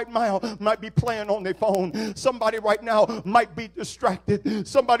 Somebody right now might be playing on their phone. Somebody right now might be distracted.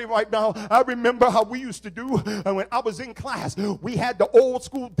 Somebody right now, I remember how we used to do when I was in class. We had the old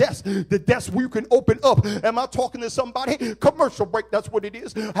school desk, the desk where you can open up. Am I talking to somebody? Commercial break, that's what it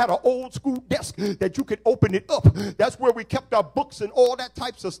is. Had an old school desk that you could open it up. That's where we kept our books and all that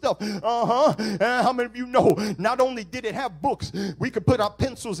types of stuff. And how many of you know, not only did it have books, we could put our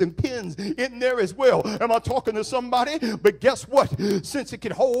pencils and pens in there as well. Am I talking to somebody? But guess what? Since it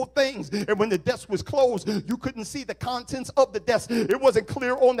could hold things, and when the desk was closed, you couldn't see the contents of the desk. It wasn't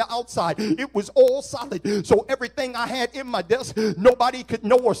clear on the outside. It was all solid. So everything I had in my desk, nobody could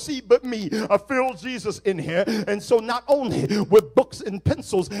know or see but me. I feel Jesus in here. And so not only would books and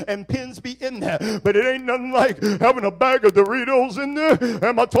pencils and pens be in there, but it ain't nothing like having a bag of Doritos in there.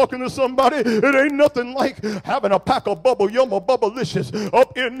 Am I talking to somebody? It ain't nothing like having a pack of Bubble Yum or Bubblicious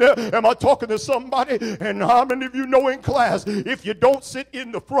up in there. Am I talking to somebody? And how many of you know in class, if you don't sit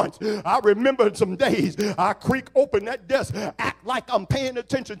in the front, I remember some days I creak open that desk, act like I'm paying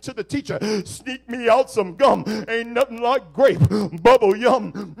attention to the teacher, sneak me out some gum. Ain't nothing like grape, Bubble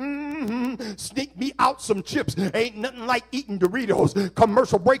Yum. Sneak me out some chips. Ain't nothing like eating Doritos.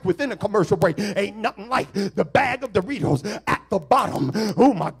 Commercial break within a commercial break. Ain't nothing like the bag of Doritos at the bottom.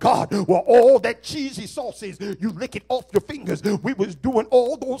 Oh my God, where all that cheesy sauce is, you lick it off your fingers. We was doing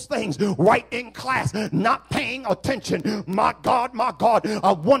all those things right in class, not paying attention. My God,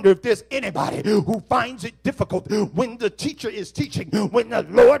 I wonder if there's anybody who finds it difficult when the teacher is teaching, when the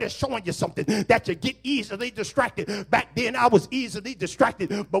Lord is showing you something, that you get easily distracted. Back then I was easily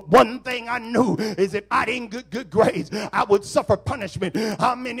distracted, but one thing I knew is if I didn't get good grades, I would suffer punishment.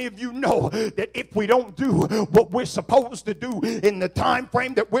 How many of you know that if we don't do what we're supposed to do in the time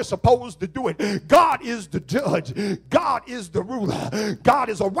frame that we're supposed to do it, God is the judge, God is the ruler, God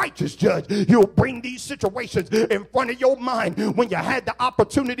is a righteous judge. He'll bring these situations in front of your mind. When you had the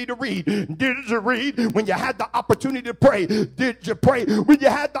opportunity to read, did you read? When you had the opportunity to pray, did you pray? When you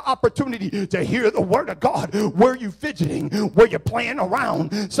had the opportunity to hear the word of God, were you fidgeting? Were you playing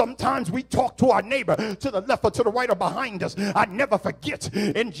around? Sometimes we talk to our neighbor to the left or to the right or behind us. I never forget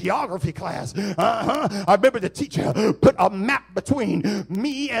in geography class, I remember the teacher put a map between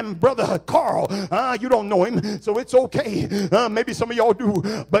me and brother Carl. You don't know him, so it's okay. Maybe some of y'all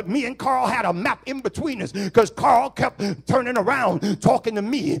do, but me and Carl had a map in between us because Carl kept turning around talking to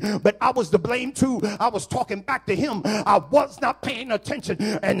me, but I was to blame too. I was talking back to him. I was not paying attention,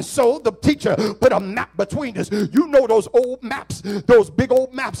 and so the teacher put a map between us. You know those old maps, those big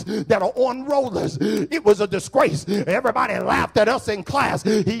old maps that are on rollers. It was a disgrace. Everybody laughed at us in class.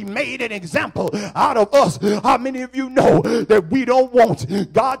 He made an example out of us. How many of you know that we don't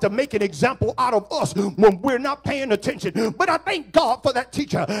want God to make an example out of us when we're not paying attention? But I thank God for that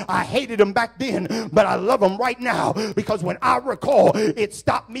teacher. I hated him back then, but I love him right now, because when I recall, it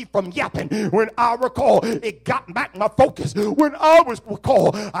stopped me from yapping. When I recall, it got back my focus. When I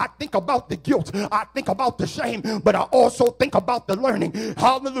recall, I think about the guilt, I think about the shame, but I also think about the learning.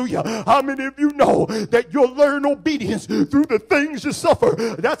 Hallelujah. How many of you know that you'll learn obedience through the things you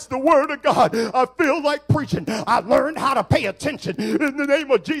suffer? That's the word of God. I feel like preaching. I learned how to pay attention in the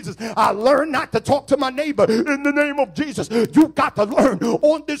name of Jesus. I learned not to talk to my neighbor in the name of Jesus. You got to learn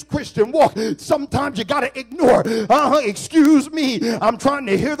on this Christian walk. Sometimes you got to ignore. Excuse me, I'm trying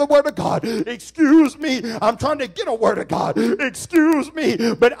to hear the word of God. Excuse me, I'm trying to get a word of God. Excuse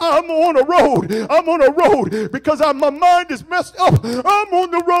me, but I'm on a road. I'm on a road because my mind is messed up. I'm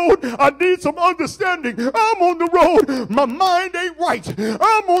on the road. I need some understanding. morning. I'm on the road. My mind ain't right.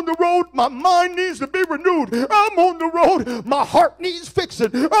 I'm on the road. My mind needs to be renewed. I'm on the road. My heart needs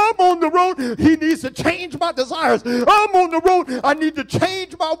fixing. I'm on the road. He needs to change my desires. I'm on the road. I need to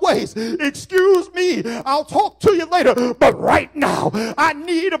change my ways. Excuse me. I'll talk to you later. But right now, I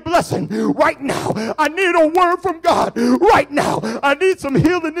need a blessing. Right now, I need a word from God. Right now, I need some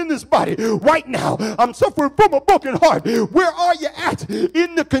healing in this body. Right now, I'm suffering from a broken heart. Where are you at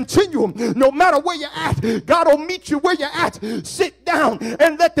in the continuum? No matter where you're at, God will meet you where you're at. Sit down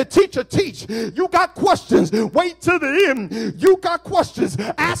and let the teacher teach. You got questions, wait till the end. You got questions,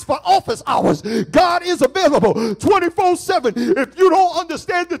 ask for office hours. God is available 24/7. If you don't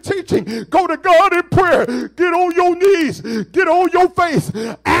understand the teaching, go to God in prayer. Get on your knees, get on your face,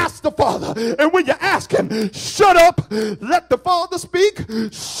 ask the Father. And when you ask him, shut up, let the Father speak.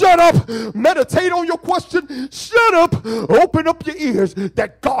 Shut up, meditate on your question. Shut up, open up your ears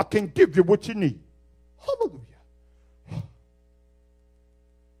that God can give you what you need. Hallelujah.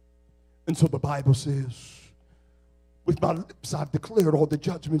 And so the Bible says, with my lips I've declared all the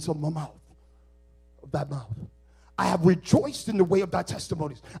judgments of my mouth, of thy mouth. I have rejoiced in the way of thy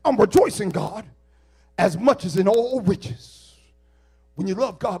testimonies. I'm rejoicing, God, as much as in all riches. When you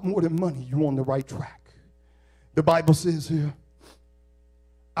love God more than money, you're on the right track. The Bible says here,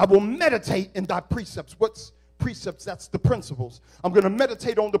 I will meditate in thy precepts. What's precepts? That's the principles. I'm going to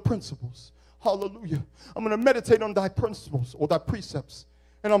meditate on the principles. Hallelujah. I'm going to meditate on thy principles or thy precepts.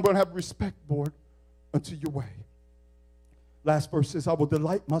 And I'm going to have respect, Lord, unto your way. Last verse says, I will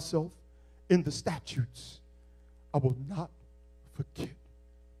delight myself in the statutes. I will not forget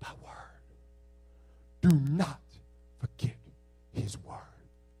thy word. Do not forget his word.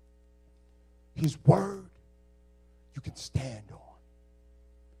 His word you can stand on.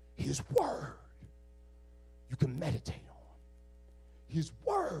 His word you can meditate on. His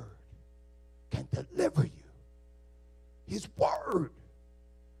word can deliver you. His word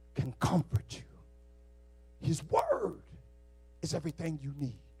can comfort you. His word is everything you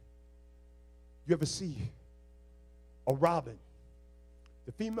need. You ever see a robin?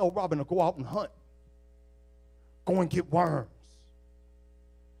 The female robin will go out and hunt. Go and get worms.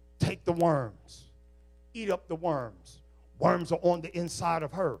 Take the worms. Eat up the worms. Worms are on the inside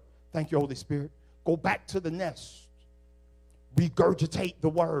of her. Thank you, Holy Spirit. Go back to the nest. Regurgitate the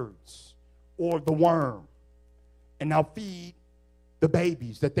words or the worm. And now feed the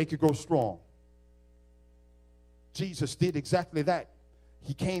babies that they could grow strong. Jesus did exactly that.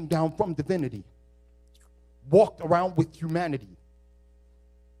 He came down from divinity, walked around with humanity.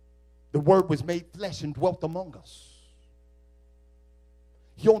 The word was made flesh and dwelt among us.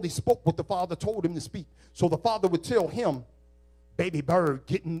 He only spoke what the Father told him to speak. So the Father would tell him, baby bird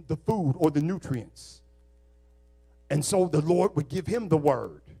getting the food or the nutrients. And so the Lord would give him the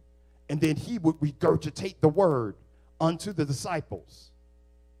word. And then he would regurgitate the word unto the disciples.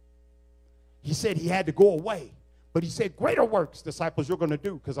 He said he had to go away. But he said, greater works, disciples, you're going to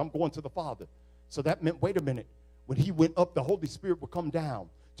do because I'm going to the Father. So that meant, wait a minute. When he went up, the Holy Spirit would come down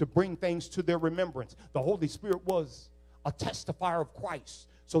to bring things to their remembrance. The Holy Spirit was a testifier of Christ.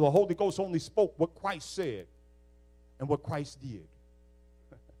 So the Holy Ghost only spoke what Christ said and what Christ did.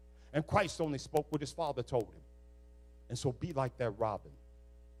 And Christ only spoke what his Father told him. And so be like that robin.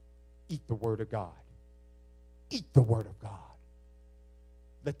 Eat the word of God. Eat the word of God.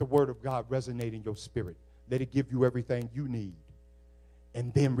 Let the word of God resonate in your spirit. Let it give you everything you need.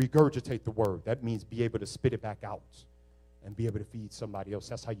 And then regurgitate the word. That means be able to spit it back out and be able to feed somebody else.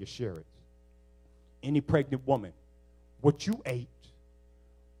 That's how you share it. Any pregnant woman, what you ate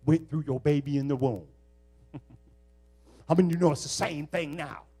went through your baby in the womb. How many of you know it's the same thing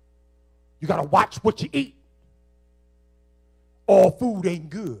now? You got to watch what you eat. All food ain't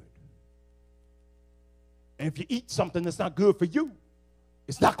good. And if you eat something that's not good for you,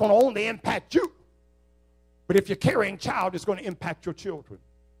 it's not going to only impact you. But if you're carrying child, it's going to impact your children.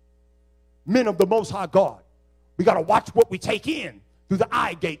 Men of the Most High God, we got to watch what we take in through the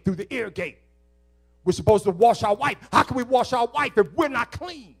eye gate, through the ear gate. We're supposed to wash our wife. How can we wash our wife if we're not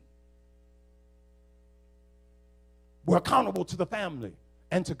clean? We're accountable to the family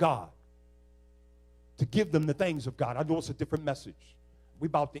and to God to give them the things of God. I know it's a different message. We're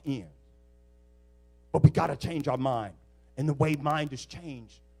about to end. But we got to change our mind. And the way mind is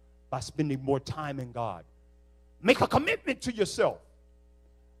changed by spending more time in God. Make a commitment to yourself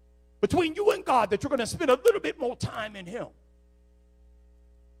between you and God that you're going to spend a little bit more time in him.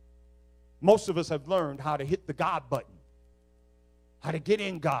 Most of us have learned how to hit the God button, how to get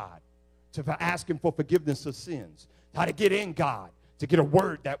in God, to ask him for forgiveness of sins, how to get in God, to get a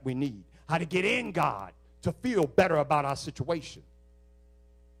word that we need, how to get in God, to feel better about our situation.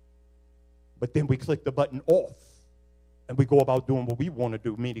 But then we click the button off, and we go about doing what we want to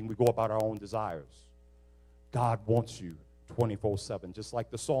do, meaning we go about our own desires. God wants you 24/7, just like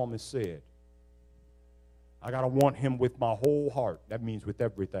the psalmist said. I got to want him with my whole heart. That means with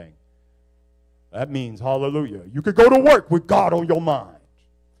everything. That means, hallelujah, you could go to work with God on your mind.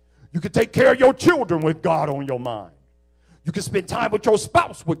 You could take care of your children with God on your mind. You can spend time with your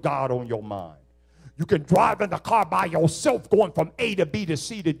spouse with God on your mind. You can drive in the car by yourself going from A to B to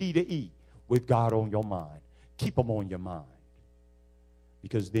C to D to E with God on your mind. Keep him on your mind,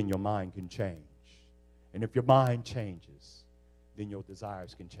 because then your mind can change. And if your mind changes, then your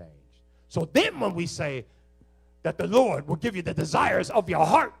desires can change. So then when we say that the Lord will give you the desires of your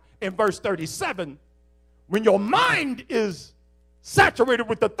heart in verse 37, when your mind is saturated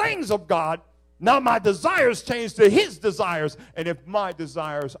with the things of God, now my desires change to his desires. And if my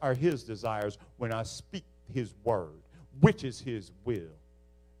desires are his desires, when I speak his word, which is his will,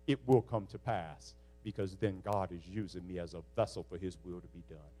 it will come to pass, because then God is using me as a vessel for his will to be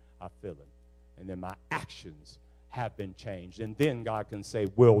done. I feel it. And then my actions have been changed. And then God can say,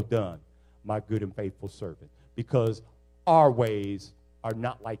 well done, my good and faithful servant. Because our ways are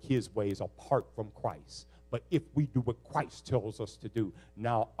not like his ways apart from Christ. But if we do what Christ tells us to do,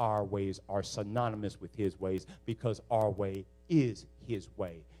 now our ways are synonymous with his ways, because our way is his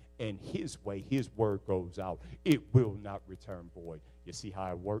way. And his way, his word goes out. It will not return void. You see how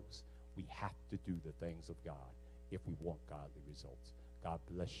it works? We have to do the things of God if we want godly results. God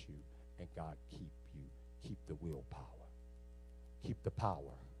bless you, and God keep you. Keep the willpower. Keep the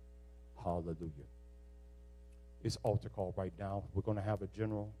power. Hallelujah. It's altar call right now. We're going to have a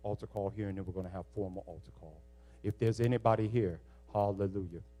general altar call here, and then we're going to have formal altar call. If there's anybody here,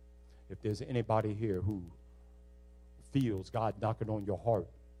 hallelujah. If there's anybody here who feels God knocking on your heart,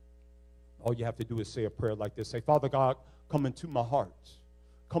 all you have to do is say a prayer like this. Say, Father God, come into my heart.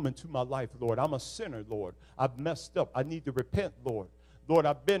 Come into my life, Lord. I'm a sinner, Lord. I've messed up. I need to repent, Lord. Lord,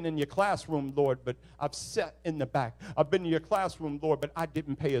 I've been in your classroom, Lord, but I've sat in the back. I've been in your classroom, Lord, but I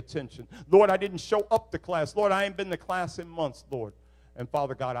didn't pay attention. Lord, I didn't show up to class. Lord, I ain't been to class in months, Lord. And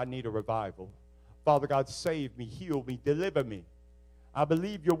Father God, I need a revival. Father God, save me, heal me, deliver me. I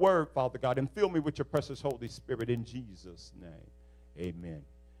believe your word, Father God, and fill me with your precious Holy Spirit in Jesus' name. Amen.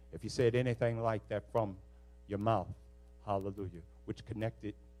 If you said anything like that from your mouth, hallelujah, which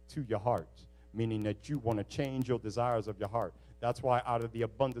connected to your heart, meaning that you want to change your desires of your heart. That's why out of the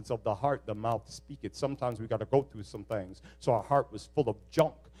abundance of the heart, the mouth speaketh. Sometimes we got to go through some things. So our heart was full of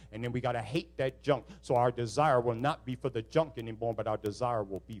junk, and then we got to hate that junk. So our desire will not be for the junk anymore, but our desire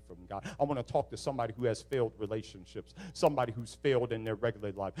will be from God. I want to talk to somebody who has failed relationships, somebody who's failed in their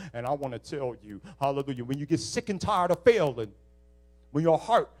regular life. And I want to tell you, hallelujah, when you get sick and tired of failing, when your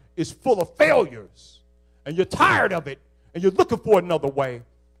heart is full of failures, and you're tired of it, and you're looking for another way,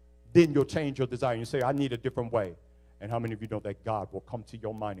 then you'll change your desire. You say, I need a different way. And how many of you know that God will come to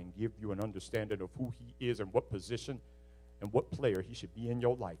your mind and give you an understanding of who he is and what position and what player he should be in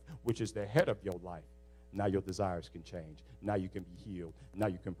your life, which is the head of your life. Now your desires can change. Now you can be healed. Now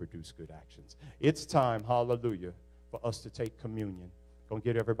you can produce good actions. It's time, hallelujah, for us to take communion. Gonna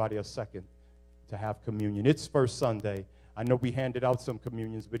give everybody a second to have communion. It's First Sunday. I know we handed out some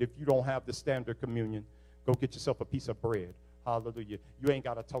communions, but if you don't have the standard communion, go get yourself a piece of bread. Hallelujah. You ain't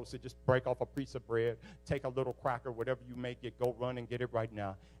got to toast it. Just break off a piece of bread. Take a little cracker, whatever you make it. Go run and get it right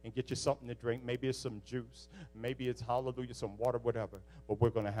now. And get you something to drink. Maybe it's some juice. Maybe it's, hallelujah, some water, whatever. But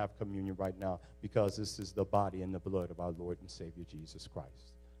we're going to have communion right now, because this is the body and the blood of our Lord and Savior, Jesus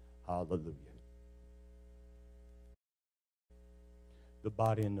Christ. Hallelujah. The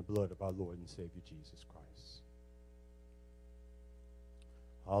body and the blood of our Lord and Savior, Jesus Christ.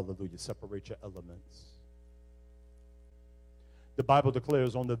 Hallelujah. Separate your elements. The Bible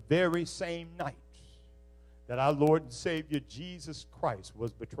declares on the very same night that our Lord and Savior Jesus Christ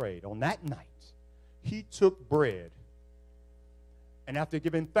was betrayed, on that night, he took bread, and after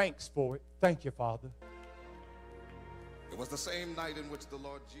giving thanks for it, thank you, Father. It was the same night in which the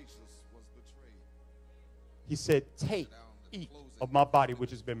Lord Jesus was betrayed. He said, take, eat of my body,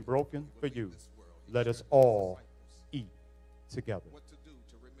 which has been broken for you. Let us all eat together. What to do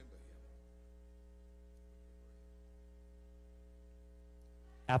to remember him.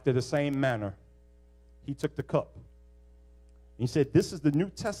 After the same manner, he took the cup. He said, this is the New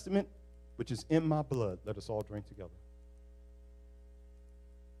Testament, which is in my blood. Let us all drink together.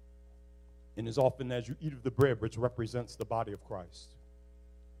 And as often as you eat of the bread, which represents the body of Christ,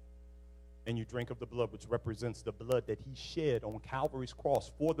 and you drink of the blood, which represents the blood that he shed on Calvary's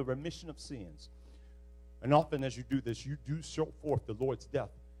cross for the remission of sins, and often as you do this, you do show forth the Lord's death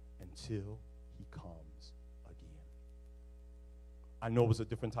until he comes again. I know it was a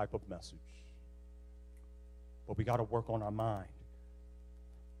different type of message. but we got to work on our mind.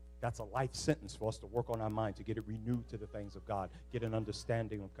 That's a life sentence for us to work on our mind, to get it renewed to the things of God, get an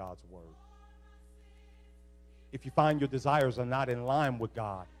understanding of God's word. If you find your desires are not in line with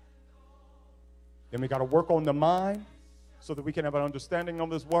God, then we got to work on the mind so that we can have an understanding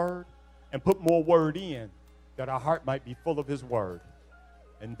of his word and put more word in, that our heart might be full of his word.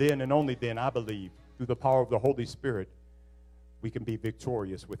 And then and only then, I believe, through the power of the Holy Spirit, we can be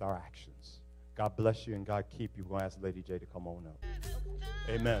victorious with our actions. God bless you and God keep you. We're going to ask Lady J to come on up.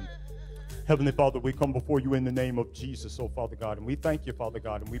 Amen. Heavenly Father, we come before you in the name of Jesus, oh Father God, and we thank you, Father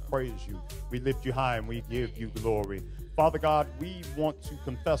God, and we praise you. We lift you high and we give you glory. Father God, we want to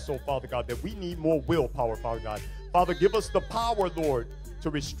confess, oh Father God, that we need more willpower, Father God. Father, give us the power, Lord, to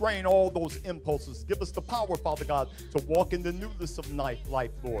restrain all those impulses. Give us the power, Father God, to walk in the newness of life,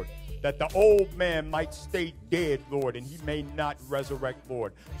 Lord, that the old man might stay dead, Lord, and he may not resurrect,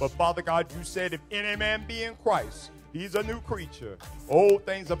 Lord. But Father God, you said if any man be in Christ, he's a new creature. Old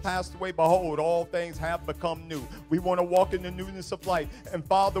things have passed away. Behold, all things have become new. We want to walk in the newness of life. And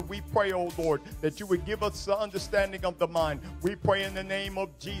Father, we pray, oh Lord, that you would give us the understanding of the mind. We pray in the name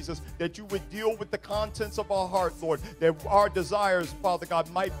of Jesus that you would deal with the contents of our heart, Lord, that our desires, Father God,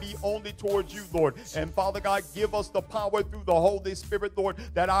 might be only towards you, Lord. And Father God, give us the power through the Holy Spirit, Lord,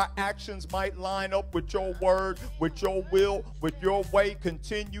 that our actions might line up with your word, with your will, with your way.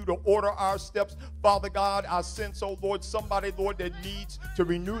 Continue to order our steps. Father God, I sense, oh Lord, somebody, Lord, that needs to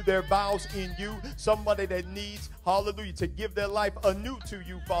renew their vows in you, somebody that needs, hallelujah, to give their life anew to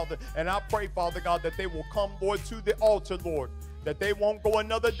you, Father. And I pray, Father God, that they will come, Lord, to the altar, Lord, that they won't go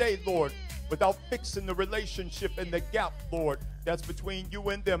another day, Lord, without fixing the relationship and the gap, Lord, that's between you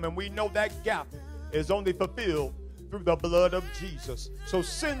and them. And we know that gap is only fulfilled through the blood of Jesus. So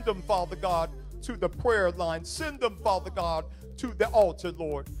send them, Father God, to the prayer line. Send them, Father God, to the altar,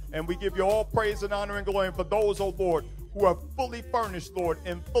 Lord. And we give you all praise and honor and glory. And for those, oh Lord, who are fully furnished, Lord,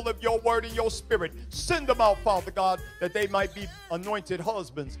 and full of your word and your spirit, send them out, Father God, that they might be anointed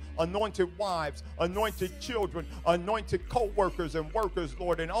husbands, anointed wives, anointed children, anointed co-workers and workers,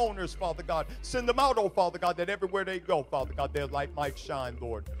 Lord, and owners, Father God. Send them out, oh Father God, that everywhere they go, Father God, their light might shine,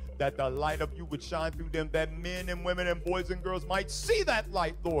 Lord, that the light of you would shine through them, that men and women and boys and girls might see that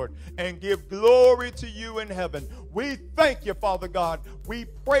light, Lord, and give glory to you in heaven. We thank you, Father God. We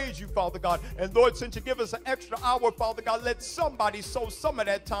praise you, Father God. And Lord, since you give us an extra hour, Father God, let somebody sow some of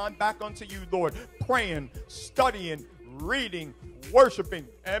that time back unto you, Lord, praying, studying, reading, worshiping,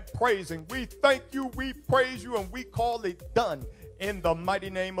 and praising. We thank you, we praise you, and we call it done. In the mighty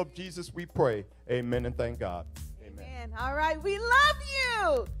name of Jesus, we pray. Amen and thank God. Amen. All right, we love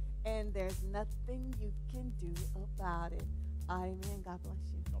you. And there's nothing you can do about it. Amen. God bless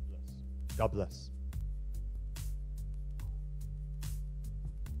you. God bless. God bless.